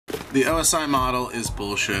The OSI model is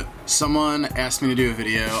bullshit. Someone asked me to do a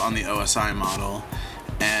video on the OSI model,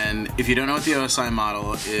 and if you don't know what the OSI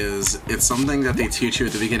model is, it's something that they teach you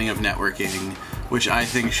at the beginning of networking, which I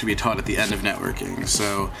think should be taught at the end of networking.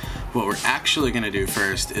 So what we're actually going to do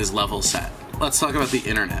first is level set. Let's talk about the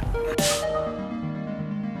internet.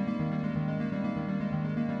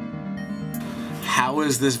 How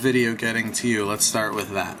is this video getting to you? Let's start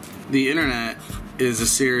with that. The internet is a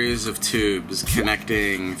series of tubes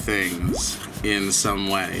connecting things in some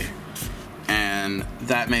way. And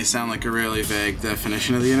that may sound like a really vague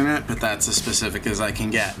definition of the internet, but that's as specific as I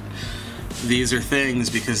can get. These are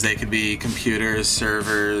things because they could be computers,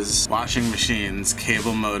 servers, washing machines,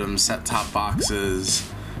 cable modems, set-top boxes,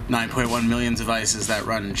 9.1 million devices that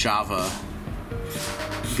run Java.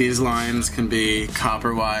 These lines can be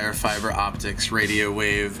copper wire, fiber optics, radio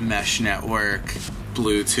wave, mesh network,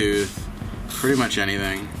 Bluetooth, pretty much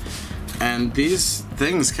anything. And these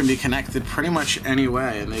things can be connected pretty much any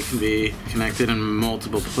way, and they can be connected in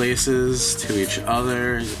multiple places to each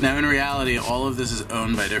other. Now, in reality, all of this is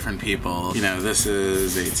owned by different people. You know, this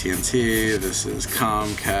is AT&T, this is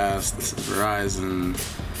Comcast, this is Verizon,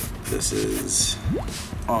 this is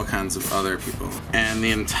all kinds of other people. And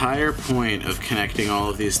the entire point of connecting all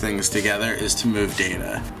of these things together is to move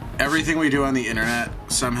data. Everything we do on the internet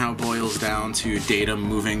somehow boils down to data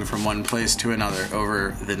moving from one place to another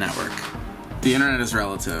over the network. The internet is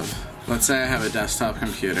relative. Let's say I have a desktop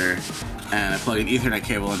computer and I plug an Ethernet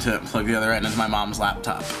cable into it and plug the other end into my mom's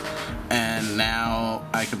laptop. And now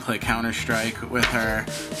I can play Counter-Strike with her,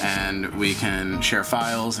 and we can share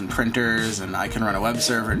files and printers, and I can run a web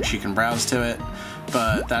server and she can browse to it.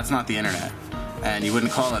 But that's not the internet, and you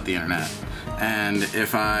wouldn't call it the internet. And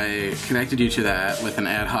if I connected you to that with an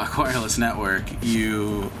ad hoc wireless network,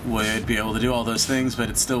 you would be able to do all those things, but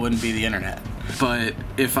it still wouldn't be the internet. But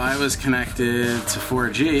if I was connected to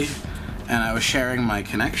 4G and I was sharing my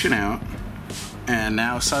connection out, and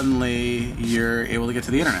now suddenly you're able to get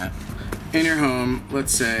to the internet. In your home,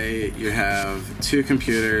 let's say you have 2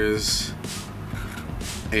 computers,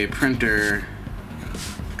 a printer,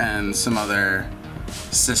 and some other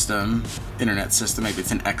system, internet system, maybe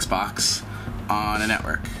it's an Xbox, on a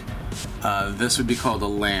network. This would be called a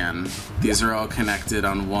LAN. These are all connected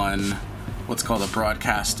on one, what's called a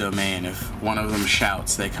broadcast domain. If one of them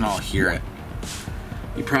shouts, they can all hear it.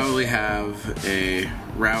 You probably have a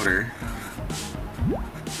router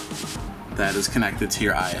that is connected to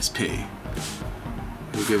your ISP.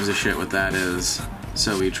 Who gives a shit what that is?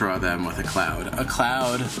 So we draw them with a cloud. A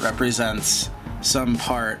cloud represents some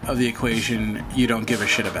part of the equation you don't give a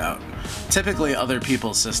shit about. Typically other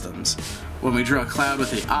people's systems. When we draw a cloud with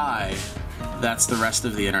the I, that's the rest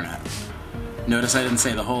of the internet. Notice I didn't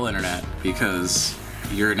say the whole internet because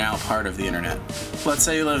you're now part of the internet. Let's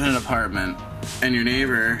say you live in an apartment and your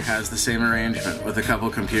neighbor has the same arrangement with a couple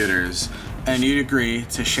computers, and you'd agree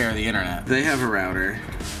to share the internet. They have a router,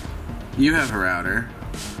 you have a router.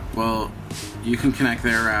 Well, you can connect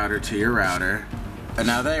their router to your router, and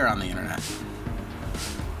now they are on the internet.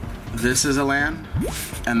 This is a LAN,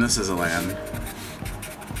 and this is a LAN.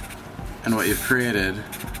 And what you've created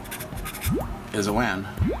is a WAN.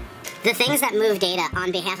 The things that move data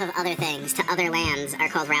on behalf of other things to other LANs are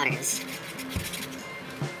called routers.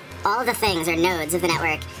 All of the things are nodes of the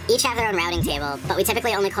network, each have their own routing table, but we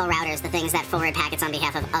typically only call routers the things that forward packets on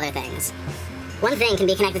behalf of other things. One thing can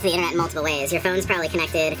be connected to the internet in multiple ways. Your phone's probably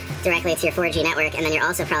connected directly to your 4G network, and then you're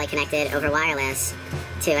also probably connected over wireless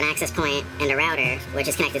to an access point and a router, which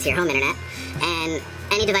is connected to your home internet. And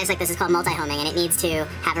any device like this is called multi-homing, and it needs to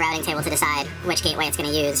have a routing table to decide which gateway it's going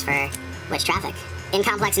to use for which traffic. In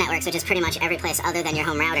complex networks, which is pretty much every place other than your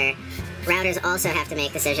home router, routers also have to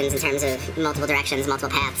make decisions in terms of multiple directions, multiple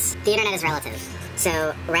paths. The internet is relative.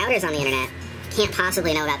 So routers on the internet can't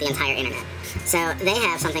possibly know about the entire internet. So they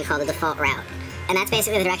have something called a default route. And that's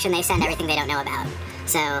basically the direction they send everything they don't know about.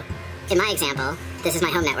 So, in my example, this is my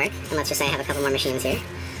home network, and let's just say I have a couple more machines here.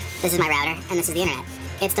 This is my router, and this is the internet.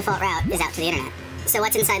 Its default route is out to the internet. So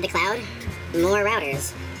what's inside the cloud? More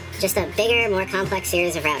routers. Just a bigger, more complex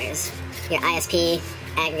series of routers. Your ISP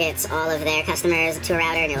aggregates all of their customers to a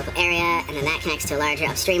router in your local area, and then that connects to a larger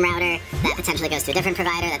upstream router that potentially goes to a different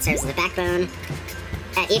provider that serves as a backbone.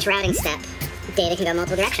 At each routing step, data can go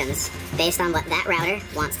multiple directions based on what that router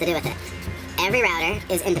wants to do with it. Every router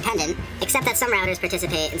is independent, except that some routers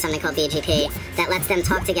participate in something called BGP that lets them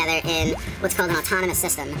talk together in what's called an autonomous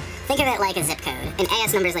system. Think of it like a zip code. An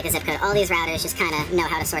AS number is like a zip code. All these routers just kind of know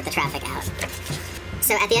how to sort the traffic out.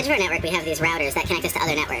 So at the edge of our network, we have these routers that connect us to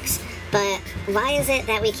other networks. But why is it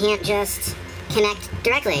that we can't just connect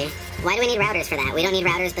directly Why do we need routers for that? We don't need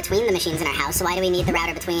routers between the machines in our house, so why do we need the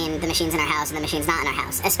router between the machines in our house and the machines not in our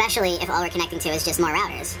house? Especially if all we're connecting to is just more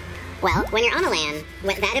routers. Well, when you're on a LAN,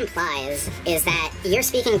 what that implies is that you're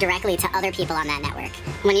speaking directly to other people on that network.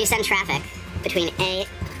 When you send traffic between A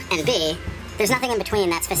and B, there's nothing in between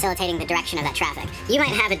that's facilitating the direction of that traffic. You might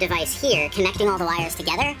have a device here connecting all the wires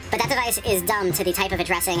together, but that device is dumb to the type of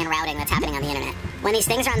addressing and routing that's happening on the internet. When these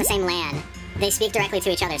things are on the same LAN, they speak directly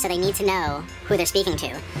to each other, so they need to know who they're speaking to.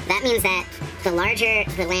 That means that the larger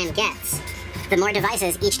the LAN gets, the more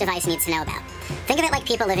devices each device needs to know about. Think of it like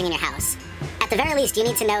people living in your house. At the very least, you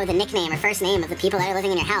need to know the nickname or first name of the people that are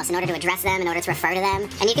living in your house in order to address them, in order to refer to them.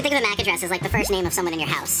 And you can think of a MAC address as like the first name of someone in your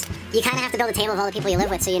house. You kind of have to build a table of all the people you live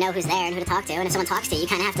with so you know who's there and who to talk to, and if someone talks to you, you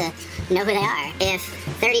kind of have to know who they are. If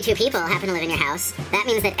 32 people happen to live in your house, that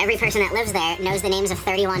means that every person that lives there knows the names of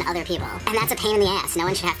 31 other people. And that's a pain in the ass. No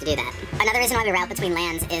one should have to do that. Another reason why we route between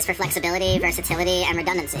LANs is for flexibility, versatility, and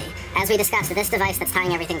redundancy. As we discussed, with this device that's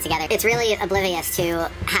tying everything together, it's really oblivious to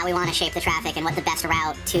how we want to shape the traffic and what the best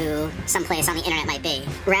route to someplace on the internet might be.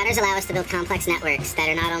 Routers allow us to build complex networks that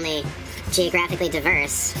are not only geographically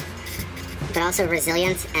diverse, but also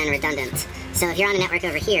resilient and redundant. So if you're on a network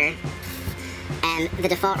over here, and the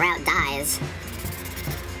default route dies,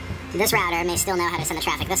 this router may still know how to send the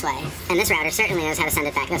traffic this way, and this router certainly knows how to send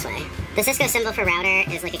it back this way. The Cisco symbol for router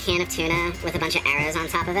is like a can of tuna with a bunch of arrows on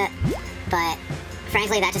top of it, but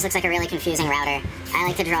frankly, that just looks like a really confusing router. I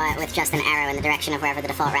like to draw it with just an arrow in the direction of wherever the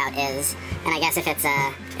default route is. And I guess if it's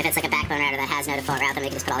like a backbone router that has no default route, then we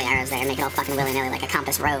can just put all the arrows there and make it all fucking willy-nilly like a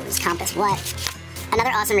compass rose. Compass what?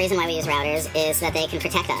 Another awesome reason why we use routers is that they can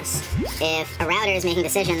protect us. If a router is making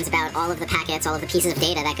decisions about all of the packets, all of the pieces of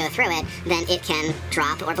data that go through it, then it can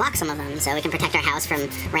drop or block some of them. So we can protect our house from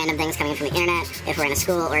random things coming in from the internet. If we're in a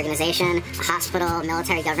school, organization, a hospital,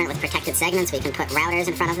 military, government with protected segments, we can put routers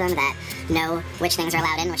in front of them that know which things are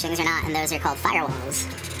allowed in, which things are not, and those are called firewalls.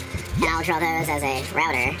 And I'll draw those as a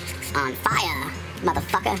router on fire,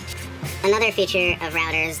 motherfucker. Another feature of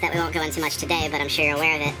routers that we won't go into much today, but I'm sure you're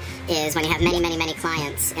aware of it, is when you have many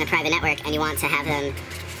clients in a private network and you want to have them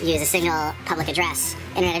use a single public address.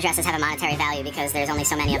 Internet addresses have a monetary value because there's only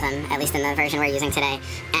so many of them, at least in the version we're using today.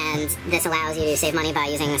 And this allows you to save money by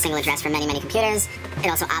using a single address for many computers. It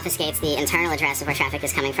also obfuscates the internal address of where traffic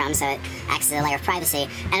is coming from, so it acts as a layer of privacy.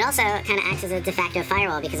 And it also kind of acts as a de facto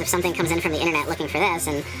firewall, because if something comes in from the internet looking for this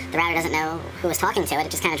and the router doesn't know who was talking to it,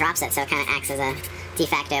 it just kind of drops it, so it kind of acts as a de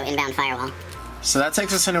facto inbound firewall. So that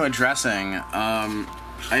takes us into addressing.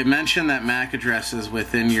 I mentioned that MAC addresses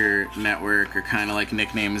within your network are kind of like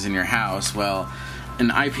nicknames in your house. Well,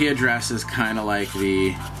 an IP address is kind of like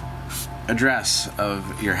the address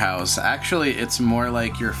of your house. Actually, it's more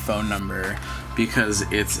like your phone number because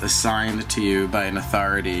it's assigned to you by an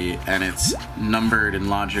authority and it's numbered in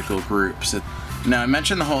logical groups. Now, I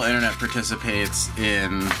mentioned the whole internet participates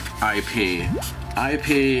in IP. IP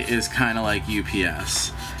is kind of like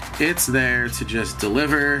UPS. It's there to just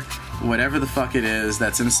deliver whatever the fuck it is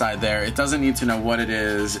that's inside there. It doesn't need to know what it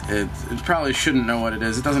is. It probably shouldn't know what it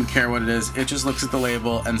is. It doesn't care what it is. It just looks at the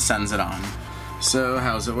label and sends it on. So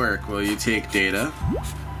how does it work? Well, you take data,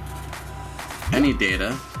 any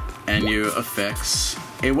data, and you affix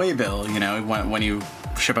a waybill. You know, when you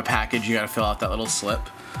ship a package, you gotta fill out that little slip.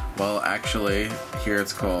 Well, actually, here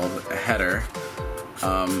it's called a header.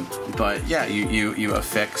 But yeah, you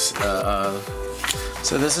affix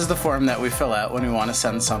so this is the form that we fill out when we want to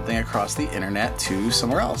send something across the internet to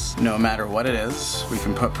somewhere else. No matter what it is, we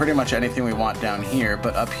can put pretty much anything we want down here,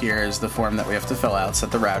 but up here is the form that we have to fill out so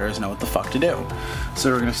that the routers know what the fuck to do. So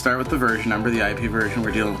we're going to start with the version number. The IP version we're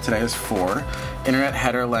dealing with today is 4. Internet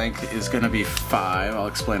header length is going to be 5. I'll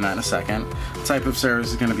explain that in a second. Type of service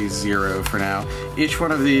is going to be 0 for now. Each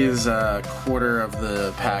one of these quarter of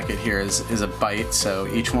the packet here is a byte, so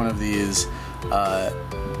each one of these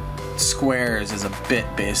squares is a bit,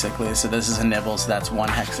 basically. So this is a nibble, so that's 1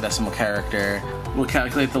 hexadecimal character. We'll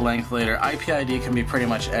calculate the length later. IP ID can be pretty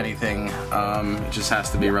much anything. It just has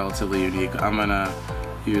to be relatively unique. I'm gonna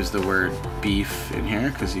use the word beef in here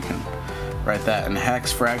because you can write that in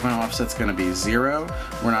hex. Fragment offset's going to be 0.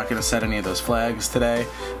 We're not going to set any of those flags today.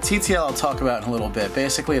 TTL I'll talk about in a little bit.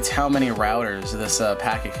 Basically, it's how many routers this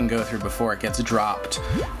packet can go through before it gets dropped,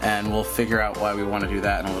 and we'll figure out why we want to do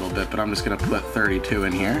that in a little bit, but I'm just going to put 32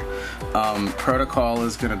 in here. Protocol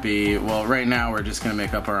is going to be, well, right now we're just going to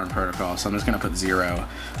make up our own protocol, so I'm just going to put 0.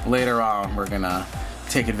 Later on, we're going to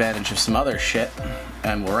take advantage of some other shit,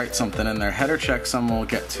 and we'll write something in there. Header checksum we'll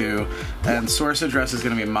get to, and source address is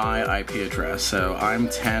going to be my IP address. So I'm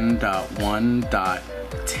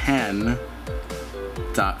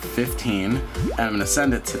 10.1.10.15, and I'm going to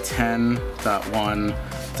send it to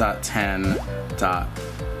 10.1.10.15.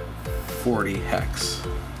 40 hex.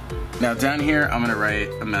 Now down here, I'm gonna write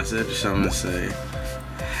a message, so I'm gonna say,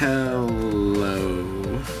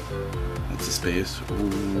 hello, that's a space,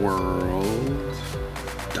 world,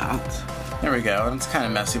 dot. There we go, and it's kind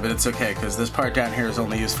of messy, but it's okay, because this part down here is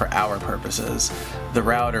only used for our purposes. The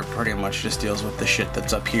router pretty much just deals with the shit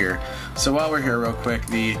that's up here. So while we're here real quick,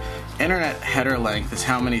 the internet header length is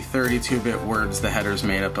how many 32-bit words the header's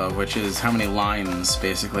made up of, which is how many lines,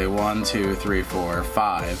 basically. 1, 2, 3, 4,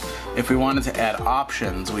 5. If we wanted to add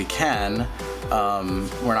options, we can.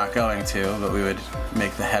 We're not going to, but we would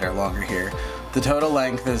make the header longer here. The total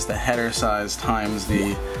length is the header size times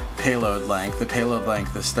the payload length. The payload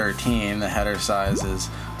length is 13, the header size is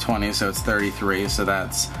 20, so it's 33, so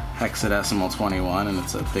that's hexadecimal 21, and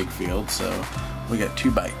it's a big field, so we get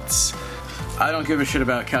 2 bytes. I don't give a shit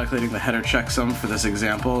about calculating the header checksum for this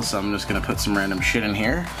example, so I'm just going to put some random shit in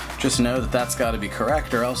here. Just know that that's got to be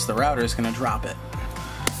correct, or else the router is going to drop it.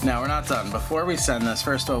 Now, we're not done. Before we send this,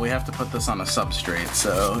 first of all, we have to put this on a substrate,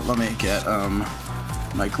 so let me get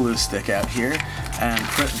my glue stick out here and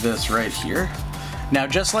put this right here. Now,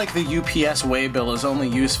 just like the UPS waybill is only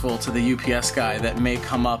useful to the UPS guy that may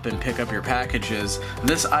come up and pick up your packages,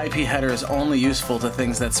 this IP header is only useful to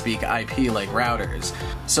things that speak IP like routers.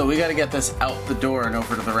 So we gotta get this out the door and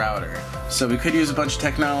over to the router. So we could use a bunch of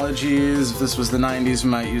technologies. If this was the 90s, we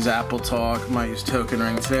might use Apple Talk, might use Token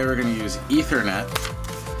Ring. Today we're gonna use Ethernet,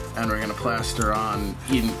 and we're gonna plaster on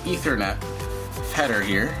an Ethernet header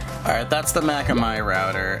here. Alright, that's the MAC of my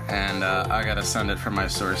router, and I gotta send it from my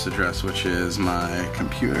source address, which is my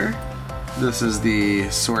computer. This is the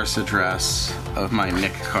source address of my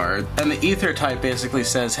NIC card. And the ether type basically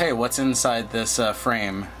says, hey, what's inside this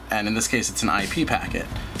frame? And in this case, it's an IP packet.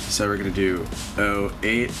 So we're gonna do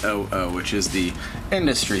 0800, which is the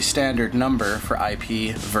industry standard number for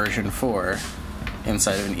IP version 4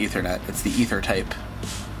 inside of an Ethernet. It's the ether type.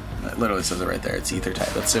 It literally says it right there, it's ether type.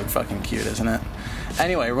 That's so fucking cute, isn't it?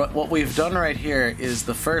 Anyway, what we've done right here is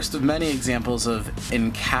the first of many examples of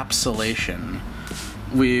encapsulation.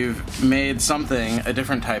 We've made something a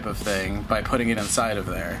different type of thing by putting it inside of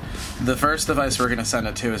there. The first device we're going to send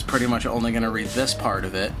it to is pretty much only going to read this part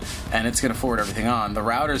of it, and it's going to forward everything on. The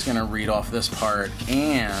router's going to read off this part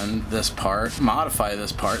and this part, modify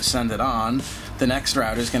this part, send it on. The next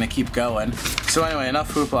router's going to keep going. So anyway,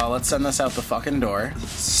 enough hoopla, let's send this out the fucking door.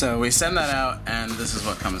 So we send that out, and this is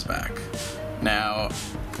what comes back. Now,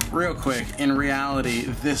 real quick, in reality,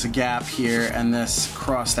 this gap here and this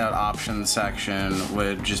crossed out options section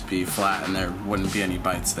would just be flat and there wouldn't be any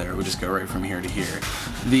bytes there. It would just go right from here to here.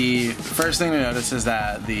 The first thing to notice is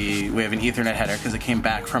that we have an Ethernet header because it came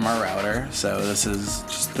back from our router. So this is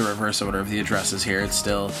just the reverse order of the addresses here. It's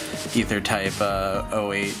still ether type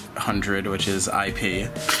 0800, which is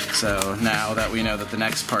IP. So now that we know that the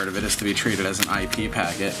next part of it is to be treated as an IP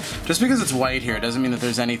packet, just because it's white here doesn't mean that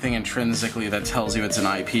there's anything intrinsically that tells you it's an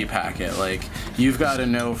IP packet. Like, you've got to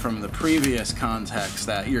know from the previous context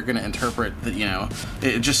that you're going to interpret that, you know,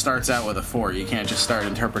 it just starts out with a 4. You can't just start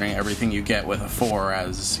interpreting everything you get with a 4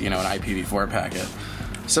 as, you know, an IPv4 packet.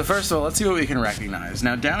 So first of all, let's see what we can recognize.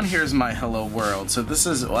 Now down here is my hello world. So this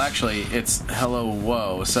is, well actually, it's hello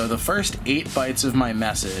whoa. So the first 8 bytes of my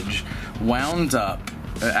message wound up,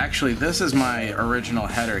 actually this is my original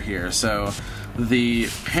header here. So the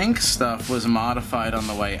pink stuff was modified on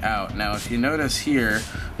the way out. Now if you notice here,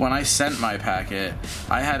 when I sent my packet,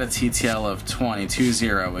 I had a TTL of 20,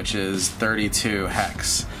 which is 32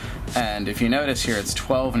 hex. And if you notice here, it's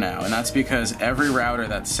 12 now, and that's because every router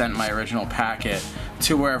that sent my original packet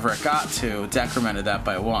to wherever it got to decremented that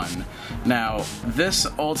by 1. Now, this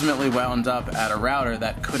ultimately wound up at a router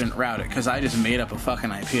that couldn't route it, because I just made up a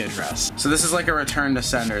fucking IP address. So this is like a return to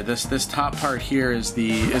sender. This top part here is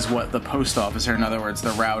what the post office, or in other words,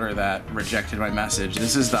 the router that rejected my message.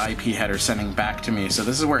 This is the IP header sending back to me, so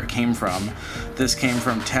this is where it came from. This came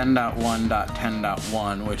from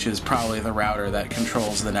 10.1.10.1, which is probably the router that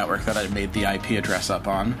controls the network that I made the IP address up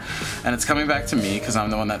on. And it's coming back to me, because I'm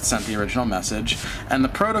the one that sent the original message. And the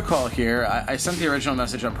protocol here, I sent the original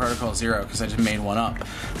message on protocol 0 because I just made one up.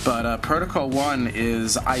 But protocol 1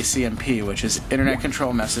 is ICMP, which is Internet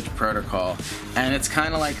Control Message Protocol. And it's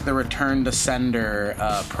kind of like the return to sender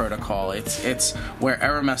protocol. It's where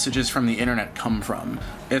error messages from the internet come from.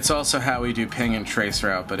 It's also how we do ping and trace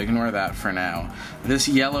route, but ignore that for now. This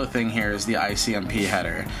yellow thing here is the ICMP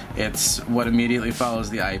header. It's what immediately follows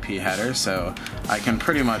the IP header, so I can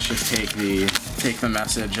pretty much just take the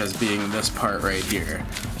message as being this part right here.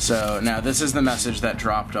 So now this is the message that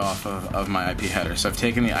dropped off of my IP header. So I've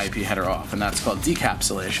taken the IP header off, and that's called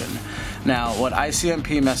decapsulation. Now what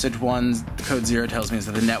ICMP message 1 code 0 tells me is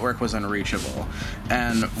that the network was unreachable.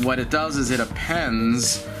 And what it does is it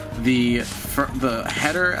appends the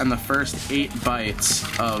header and the first 8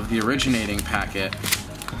 bytes of the originating packet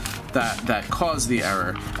that caused the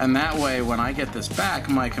error. And that way, when I get this back,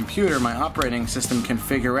 my computer, my operating system can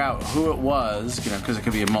figure out who it was, because it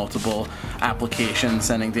could be a multiple application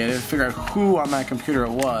sending data, figure out who on that computer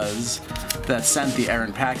it was that sent the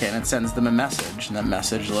errant packet, and it sends them a message, and that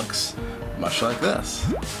message looks much like this.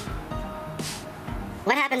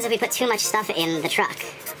 What happens if we put too much stuff in the truck?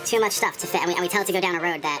 Too much stuff to fit, and we tell it to go down a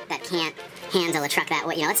road that can't handle a truck that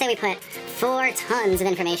way. Let's say we put 4 tons of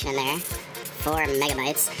information in there, 4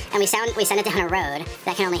 megabytes, and we send it down a road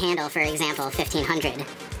that can only handle, for example, 1,500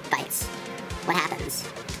 bytes. What happens?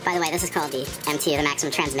 By the way, this is called the MTU, the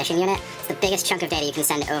maximum transmission unit. It's the biggest chunk of data you can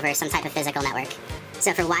send over some type of physical network.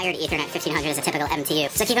 So for wired Ethernet, 1500 is a typical MTU.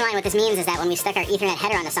 So keep in mind what this means is that when we stick our Ethernet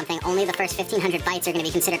header onto something, only the first 1500 bytes are going to be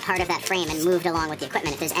considered part of that frame and moved along with the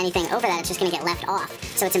equipment. If there's anything over that, it's just going to get left off.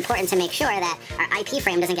 So it's important to make sure that our IP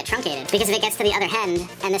frame doesn't get truncated. Because if it gets to the other end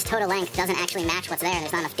and this total length doesn't actually match what's there and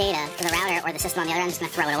there's not enough data, the router or the system on the other end is going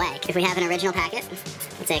to throw it away. If we have an original packet,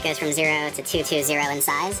 let's say it goes from 0 to 220 in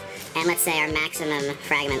size, and let's say our maximum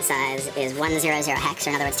fragment size is 100 hex, or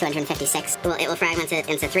in other words 256, well, it will fragment it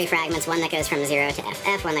into 3 fragments, one that goes from 0 to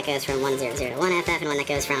FF, one that goes from 1000 to 1FF, and one that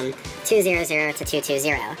goes from 200 to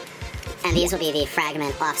 220. And these will be the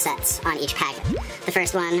fragment offsets on each packet. The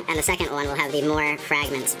first one and the second one will have the more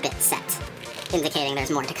fragments bit set, indicating there's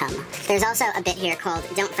more to come. There's also a bit here called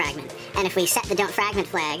don't fragment, and if we set the don't fragment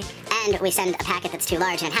flag and we send a packet that's too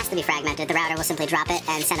large and it has to be fragmented, the router will simply drop it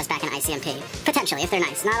and send us back an ICMP. Potentially, if they're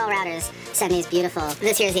nice. Not all routers send these beautiful...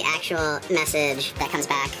 This here is the actual message that comes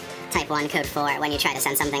back, type 1, code 4, when you try to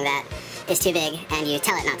send something that is too big and you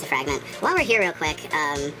tell it not to fragment. While we're here real quick,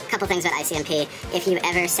 a couple things about ICMP. If you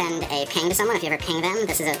ever send a ping to someone, if you ever ping them,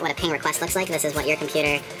 this is what a ping request looks like. This is what your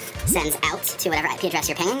computer sends out to whatever IP address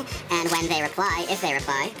you're pinging, and when they reply, if they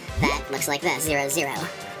reply, that looks like this, 00.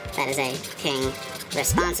 That is a ping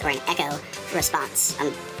response or an echo response.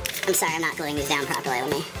 I'm sorry, I'm not gluing these down properly.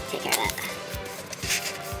 Let me take care of that.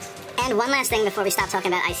 And one last thing before we stop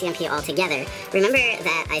talking about ICMP altogether. Remember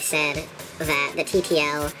that I said that the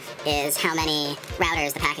TTL is how many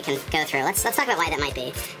routers the packet can go through. Let's talk about why that might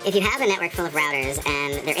be. If you have a network full of routers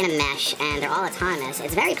and they're in a mesh and they're all autonomous,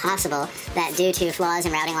 it's very possible that due to flaws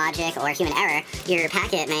in routing logic or human error, your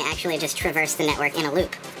packet may actually just traverse the network in a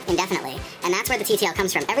loop indefinitely. And that's where the TTL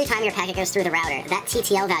comes from. Every time your packet goes through the router, that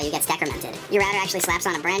TTL value gets decremented. Your router actually slaps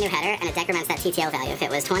on a brand new header and it decrements that TTL value. If it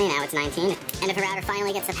was 20, now it's 19. And if a router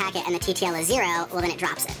finally gets the packet and the TTL is 0, well then it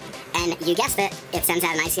drops it. And you guessed it, it sends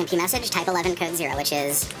out an ICMP message, type 11 code 0, which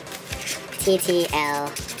is TTL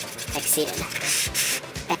exceeded.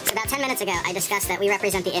 So about 10 minutes ago, I discussed that we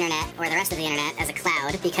represent the internet, or the rest of the internet, as a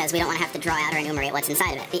cloud because we don't want to have to draw out or enumerate what's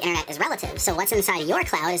inside of it. The internet is relative, so what's inside your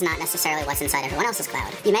cloud is not necessarily what's inside everyone else's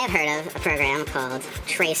cloud. You may have heard of a program called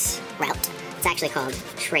trace route. It's actually called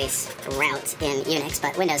trace route in Unix,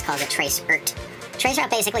 but Windows calls it trace route. Trace route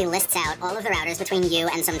basically lists out all of the routers between you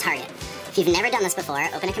and some target. If you've never done this before,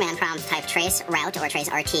 open a command prompt, type trace route or trace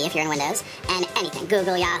RT if you're in Windows, and anything,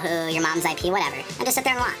 Google, Yahoo, your mom's IP, whatever, and just sit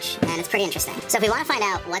there and watch, and it's pretty interesting. So if we want to find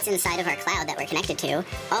out what's inside of our cloud that we're connected to,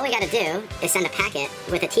 all we gotta do is send a packet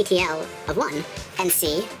with a TTL of 1 and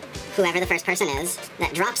see whoever the first person is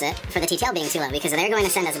that drops it for the TTL being too low, because they're going to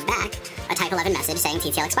send us back a type 11 message saying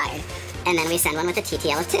TTL expired. And then we send one with a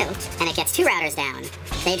TTL of 2, and it gets 2 routers down.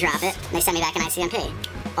 They drop it, and they send me back an ICMP.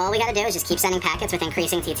 All we gotta do is just keep sending packets with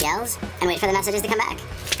increasing TTLs and wait for the messages to come back.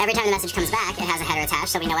 Every time the message comes back, it has a header attached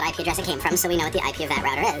so we know what IP address it came from, so we know what the IP of that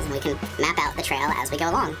router is, and we can map out the trail as we go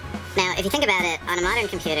along. Now, if you think about it, on a modern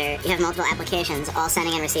computer, you have multiple applications all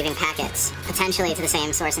sending and receiving packets, potentially to the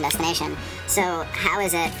same source and destination. So how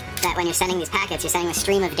is it that when you're sending these packets, you're sending a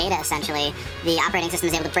stream of data, essentially, the operating system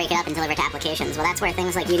is able to break it up and deliver it to applications? Well, that's where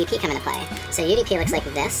things like UDP come into play. So UDP looks like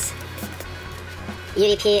this.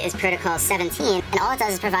 UDP is protocol 17, and all it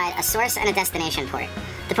does is provide a source and a destination port.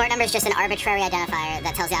 The port number is just an arbitrary identifier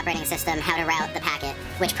that tells the operating system how to route the packet,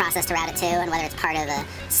 which process to route it to, and whether it's part of a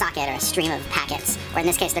socket or a stream of packets, or in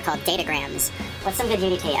this case they're called datagrams. What's some good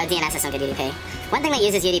UDP? Oh, DNS is some good UDP. One thing that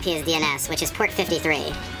uses UDP is DNS, which is port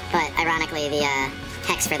 53, but ironically the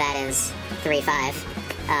hex for that is 35.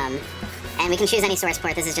 And we can choose any source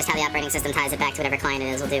port. This is just how the operating system ties it back to whatever client it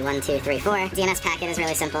is. We'll do 1, 2, 3, 4. DNS packet is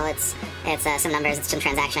really simple. It's some numbers, it's some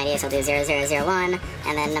transaction IDs. We'll do 0001,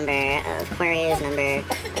 and then number of queries, number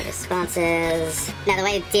of responses. Now the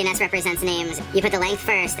way DNS represents names, you put the length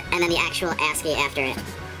first, and then the actual ASCII after it.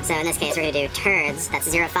 So in this case, we're going to do turds,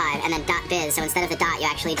 that's 05, and then .biz. So instead of the dot, you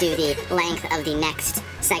actually do the length of the next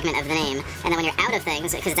segment of the name. And then when you're out of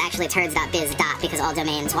things, because it's actually turds.biz. Because all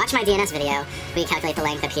domains, watch my DNS video, we calculate the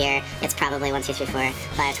length up here. It's probably 1, 2, 3, 4,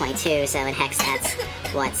 5, 22, so in hex that's,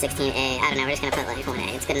 what, 16A? I don't know, we're just gonna put like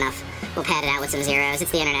 1A, it's good enough. We'll pad it out with some zeros. It's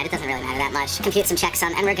the internet, it doesn't really matter that much. Compute some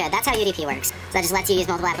checksum, and we're good. That's how UDP works. So that just lets you use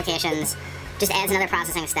multiple applications, just adds another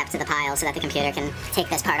processing step to the pile so that the computer can take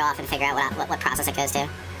this part off and figure out what process it goes to.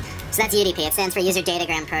 So that's UDP. It stands for User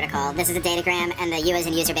Datagram Protocol. This is a datagram, and the U as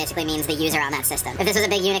in user basically means the user on that system. If this was a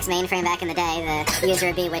big Unix mainframe back in the day, the user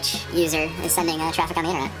would be which user is sending traffic on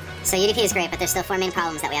the internet. So UDP is great, but there's still 4 main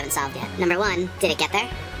problems that we haven't solved yet. Number 1, did it get there?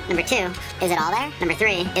 Number 2, is it all there? Number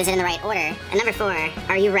 3, is it in the right order? And number 4,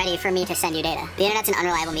 are you ready for me to send you data? The internet's an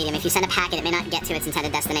unreliable medium. If you send a packet, it may not get to its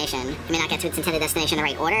intended destination. It may not get to its intended destination in the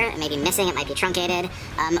right order. It may be missing, it might be truncated,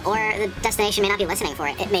 or the destination may not be listening for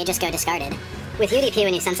it. It may just go discarded. With UDP,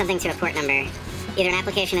 when you send something to a port number, either an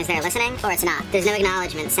application is there listening, or it's not. There's no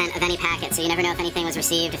acknowledgement sent of any packet, so you never know if anything was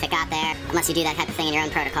received, if it got there, unless you do that type of thing in your own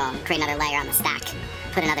protocol. Create another layer on the stack.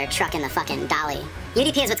 Put another truck in the fucking dolly.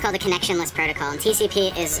 UDP is what's called a connectionless protocol, and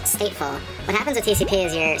TCP is stateful. What happens with TCP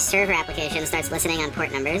is your server application starts listening on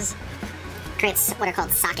port numbers, creates what are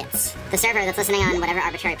called sockets. The server that's listening on whatever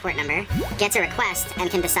arbitrary port number gets a request and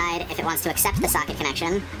can decide if it wants to accept the socket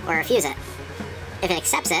connection or refuse it. If it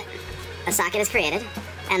accepts it, a socket is created,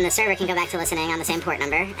 and the server can go back to listening on the same port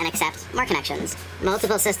number and accept more connections.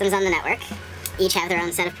 Multiple systems on the network each have their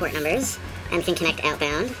own set of port numbers and can connect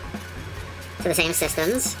outbound to the same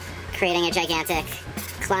systems, creating a gigantic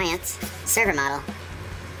client-server model.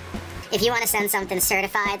 If you want to send something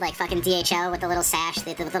certified, like fucking DHL with the little sash,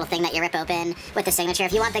 the little thing that you rip open with the signature,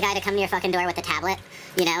 if you want the guy to come to your fucking door with the tablet,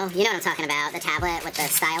 you know what I'm talking about, the tablet with the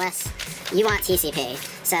stylus, you want TCP.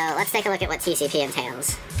 So let's take a look at what TCP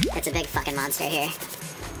entails. It's a big fucking monster here.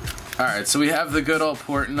 Alright, so we have the good old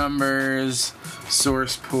port numbers,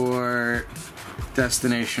 source port,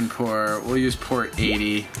 destination port. We'll use port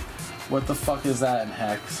 80. What the fuck is that in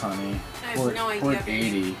hex, honey? I have no idea. Port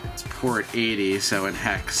 80. It's port 80, so in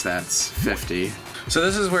hex that's 50. So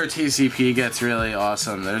this is where TCP gets really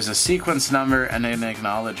awesome. There's a sequence number and an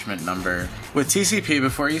acknowledgement number. With TCP,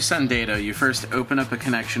 before you send data, you first open up a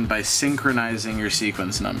connection by synchronizing your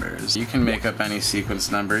sequence numbers. You can make up any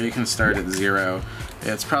sequence number. You can start at 0.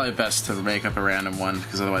 It's probably best to make up a random one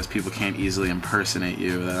because otherwise people can't easily impersonate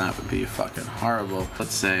you. Then that would be fucking horrible.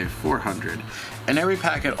 Let's say 400. And every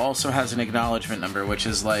packet also has an acknowledgement number, which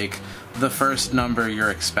is like the first number you're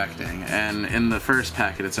expecting. And in the first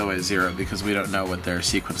packet, it's always 0 because we don't know what their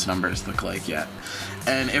sequence numbers look like yet.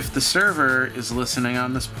 And if the server is listening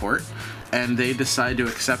on this port and they decide to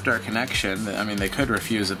accept our connection, I mean, they could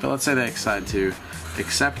refuse it, but let's say they decide to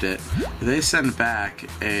accept it, they send back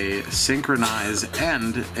a synchronize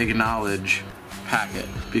and acknowledge packet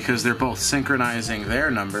because they're both synchronizing their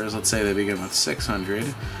numbers. Let's say they begin with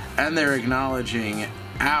 600 and they're acknowledging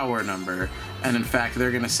our number, and in fact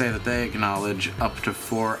they're going to say that they acknowledge up to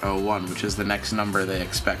 401, which is the next number they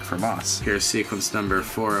expect from us. Here's sequence number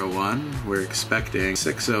 401, we're expecting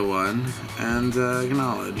 601, and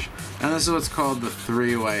acknowledge. And this is what's called the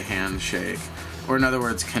three-way handshake, or in other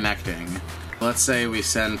words, connecting. Let's say we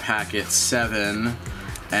send packet 7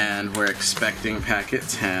 and we're expecting packet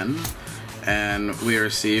 10, and we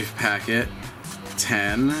receive packet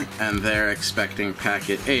 10 and they're expecting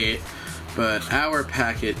packet 8, but our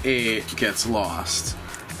packet 8 gets lost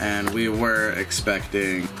and we were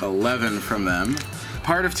expecting 11 from them.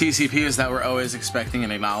 Part of TCP is that we're always expecting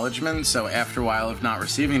an acknowledgement, so after a while of not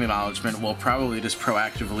receiving an acknowledgement, we'll probably just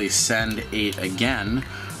proactively send 8 again.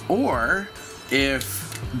 Or if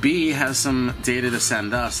B has some data to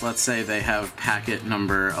send us, let's say they have packet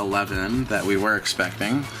number 11 that we were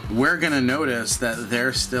expecting, we're going to notice that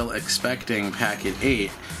they're still expecting packet 8,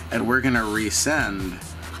 and we're going to resend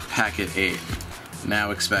packet 8,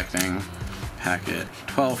 now expecting packet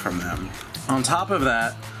 12 from them. On top of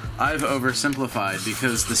that, I've oversimplified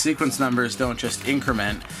because the sequence numbers don't just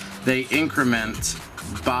increment, they increment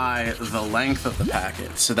by the length of the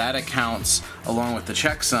packet. So that accounts, along with the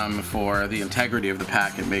checksum, for the integrity of the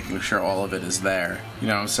packet, making sure all of it is there. You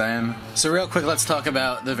know what I'm saying? So real quick, let's talk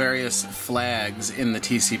about the various flags in the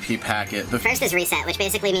TCP packet. The first is reset, which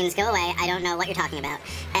basically means go away, I don't know what you're talking about.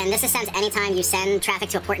 And this is sent anytime you send traffic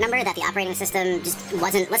to a port number that the operating system just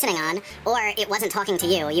wasn't listening on, or it wasn't talking to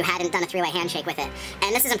you. You hadn't done a three-way handshake with it.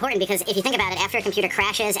 And this is important because if you think about it, after a computer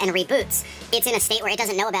crashes and reboots, it's in a state where it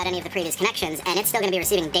doesn't know about any of the previous connections, and it's still going to be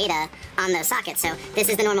receiving data on those sockets. So this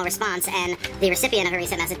is the normal response, and the recipient of a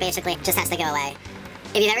reset message basically just has to go away.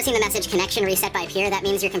 If you've ever seen the message connection reset by peer, that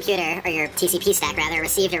means your computer, or your TCP stack rather,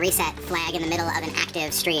 received a reset flag in the middle of an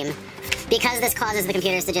active stream. Because this causes the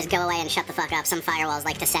computers to just go away and shut the fuck up, some firewalls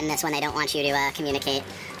like to send this when they don't want you to communicate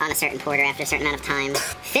on a certain port or after a certain amount of time.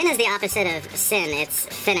 Fin is the opposite of sin. It's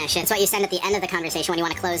finish. It's what you send at the end of the conversation when you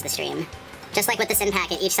want to close the stream. Just like with the SYN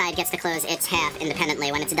packet, each side gets to close its half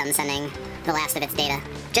independently when it's done sending the last of its data.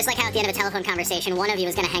 Just like how at the end of a telephone conversation, one of you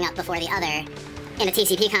is going to hang up before the other. In a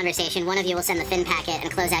TCP conversation, one of you will send the fin packet and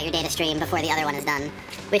close out your data stream before the other one is done.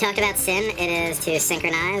 We talked about SYN. It is to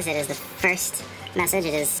synchronize. It is the first message.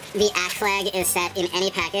 It is the ACK flag is set in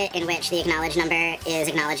any packet in which the acknowledge number is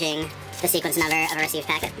acknowledging the sequence number of a received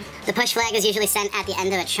packet. The push flag is usually sent at the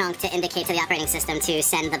end of a chunk to indicate to the operating system to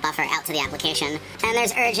send the buffer out to the application. And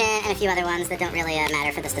there's urgent and a few other ones that don't really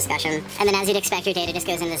matter for this discussion. And then as you'd expect, your data just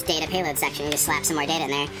goes in this data payload section. You just slap some more data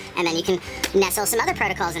in there. And then you can nestle some other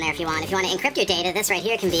protocols in there if you want. If you want to encrypt your data, this right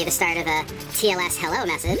here can be the start of a TLS hello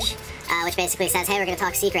message, which basically says, hey, we're going to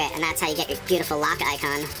talk secret. And that's how you get your beautiful lock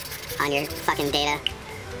icon on your fucking data.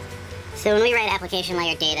 So when we write application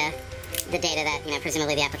layer data, the data that,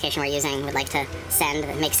 presumably the application we're using would like to send,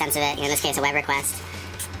 make sense of it, in this case a web request.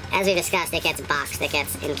 As we discussed, it gets boxed, it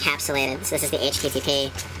gets encapsulated. So this is the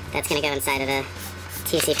HTTP that's going to go inside of a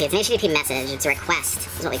TCP. It's an HTTP message, it's a request,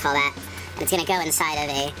 is what we call that. And it's going to go inside of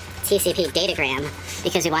a TCP datagram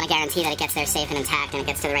because we want to guarantee that it gets there safe and intact and it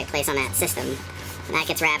gets to the right place on that system. And that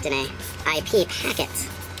gets wrapped in a IP packet.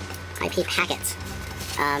 IP packet.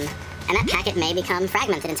 And that packet may become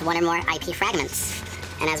fragmented into one or more IP fragments.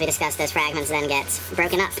 And as we discussed, those fragments then get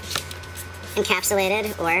broken up,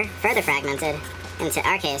 encapsulated, or further fragmented into,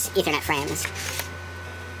 our case, Ethernet frames.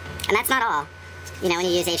 And that's not all. When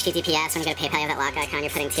you use HTTPS, when you go to PayPal, you have that lock icon,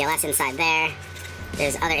 you're putting TLS inside there.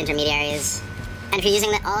 There's other intermediaries. And if you're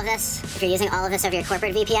using all of this over your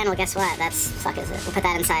corporate VPN, well, guess what? Fuck is it? We'll put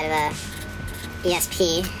that inside of a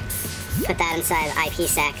ESP, put that inside of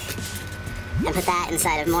IPsec, and put that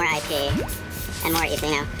inside of more IP. And more,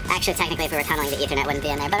 actually, technically, if we were tunneling the Ethernet, wouldn't be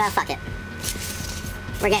in there, but fuck it.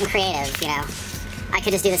 We're getting creative, I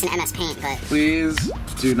could just do this in MS Paint, but... Please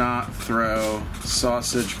do not throw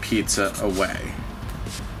sausage pizza away.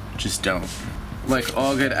 Just don't. Like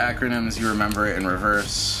all good acronyms, you remember it in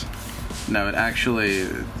reverse. No,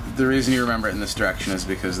 the reason you remember it in this direction is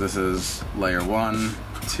because this is layer 1,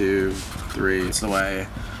 2, 3. It's the way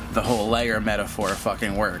the whole layer metaphor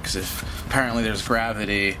fucking works. If apparently there's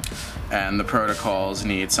gravity and the protocols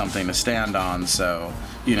need something to stand on, so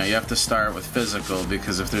you have to start with physical,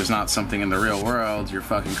 because if there's not something in the real world, you're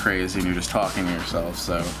fucking crazy and you're just talking to yourself.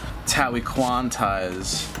 So it's how we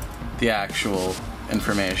quantize the actual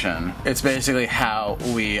information. It's basically how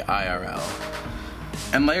we IRL.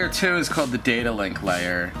 And layer 2 is called the data link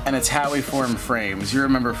layer, and it's how we form frames. You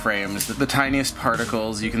remember frames, the tiniest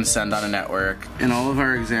particles you can send on a network. In all of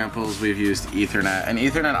our examples, we've used Ethernet, and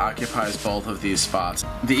Ethernet occupies both of these spots.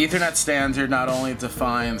 The Ethernet standard not only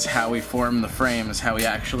defines how we form the frames, how we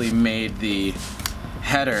actually made the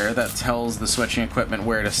header that tells the switching equipment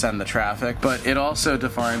where to send the traffic, but it also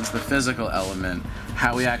defines the physical element,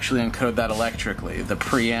 how we actually encode that electrically, the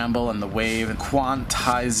preamble and the wave and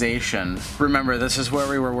quantization. Remember, this is where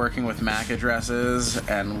we were working with MAC addresses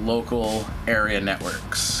and local area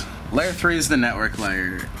networks. Layer 3 is the network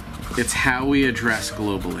layer. It's how we address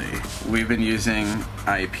globally. We've been using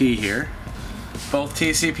IP here. Both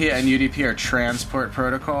TCP and UDP are transport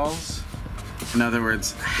protocols. In other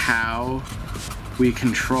words, how we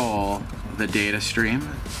control the data stream.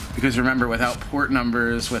 Because remember, without port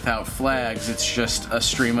numbers, without flags, it's just a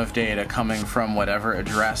stream of data coming from whatever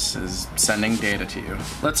address is sending data to you.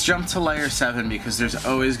 Let's jump to layer 7, because there's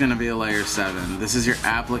always going to be a layer 7. This is your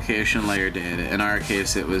application layer data. In our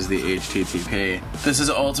case, it was the HTTP. This is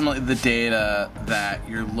ultimately the data that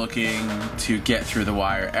you're looking to get through the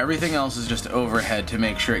wire. Everything else is just overhead to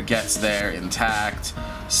make sure it gets there intact,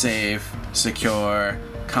 safe, secure,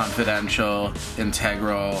 confidential,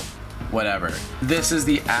 integral, whatever. This is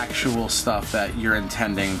the actual stuff that you're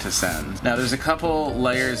intending to send. Now there's a couple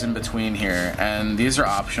layers in between here, and these are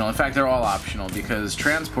optional. In fact, they're all optional because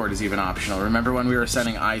transport is even optional. Remember when we were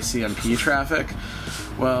sending ICMP traffic?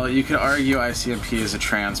 Well, you could argue ICMP is a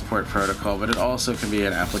transport protocol, but it also can be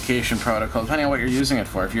an application protocol, depending on what you're using it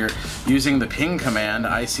for. If you're using the ping command,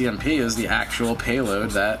 ICMP is the actual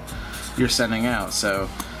payload that you're sending out. So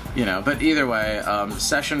but either way,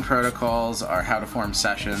 session protocols are how to form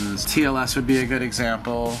sessions. TLS would be a good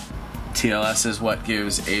example. TLS is what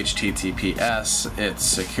gives HTTPS its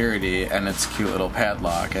security and its cute little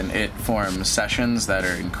padlock, and it forms sessions that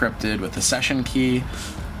are encrypted with the session key.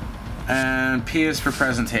 And P is for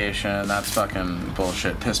presentation. That's fucking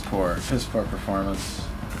bullshit. Piss poor performance.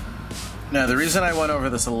 Now, the reason I went over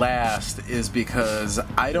this last is because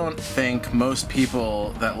I don't think most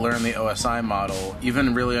people that learn the OSI model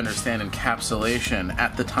even really understand encapsulation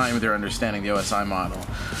at the time they're understanding the OSI model.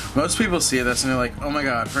 Most people see this and they're like, oh my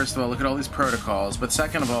god, first of all, look at all these protocols, but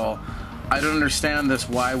second of all, I don't understand this,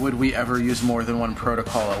 why would we ever use more than one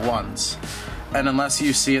protocol at once? And unless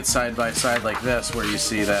you see it side by side like this, where you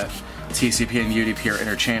see that TCP and UDP are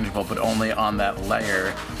interchangeable, but only on that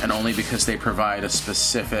layer, and only because they provide a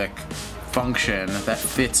specific function that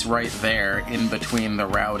fits right there in between the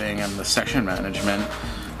routing and the session management,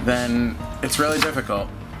 then it's really difficult.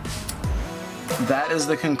 That is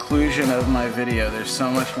the conclusion of my video. There's so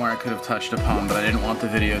much more I could have touched upon, but I didn't want the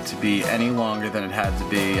video to be any longer than it had to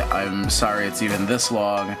be. I'm sorry it's even this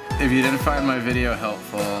long. If you didn't find my video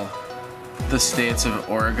helpful, the states of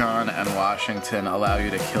Oregon and Washington allow you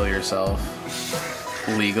to kill yourself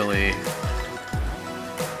legally,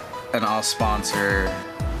 and I'll sponsor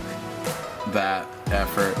that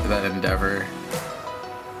effort, that endeavor,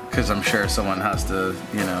 because I'm sure someone has to,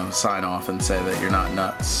 you know, sign off and say that you're not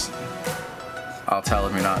nuts. I'll tell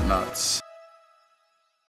them you're not nuts.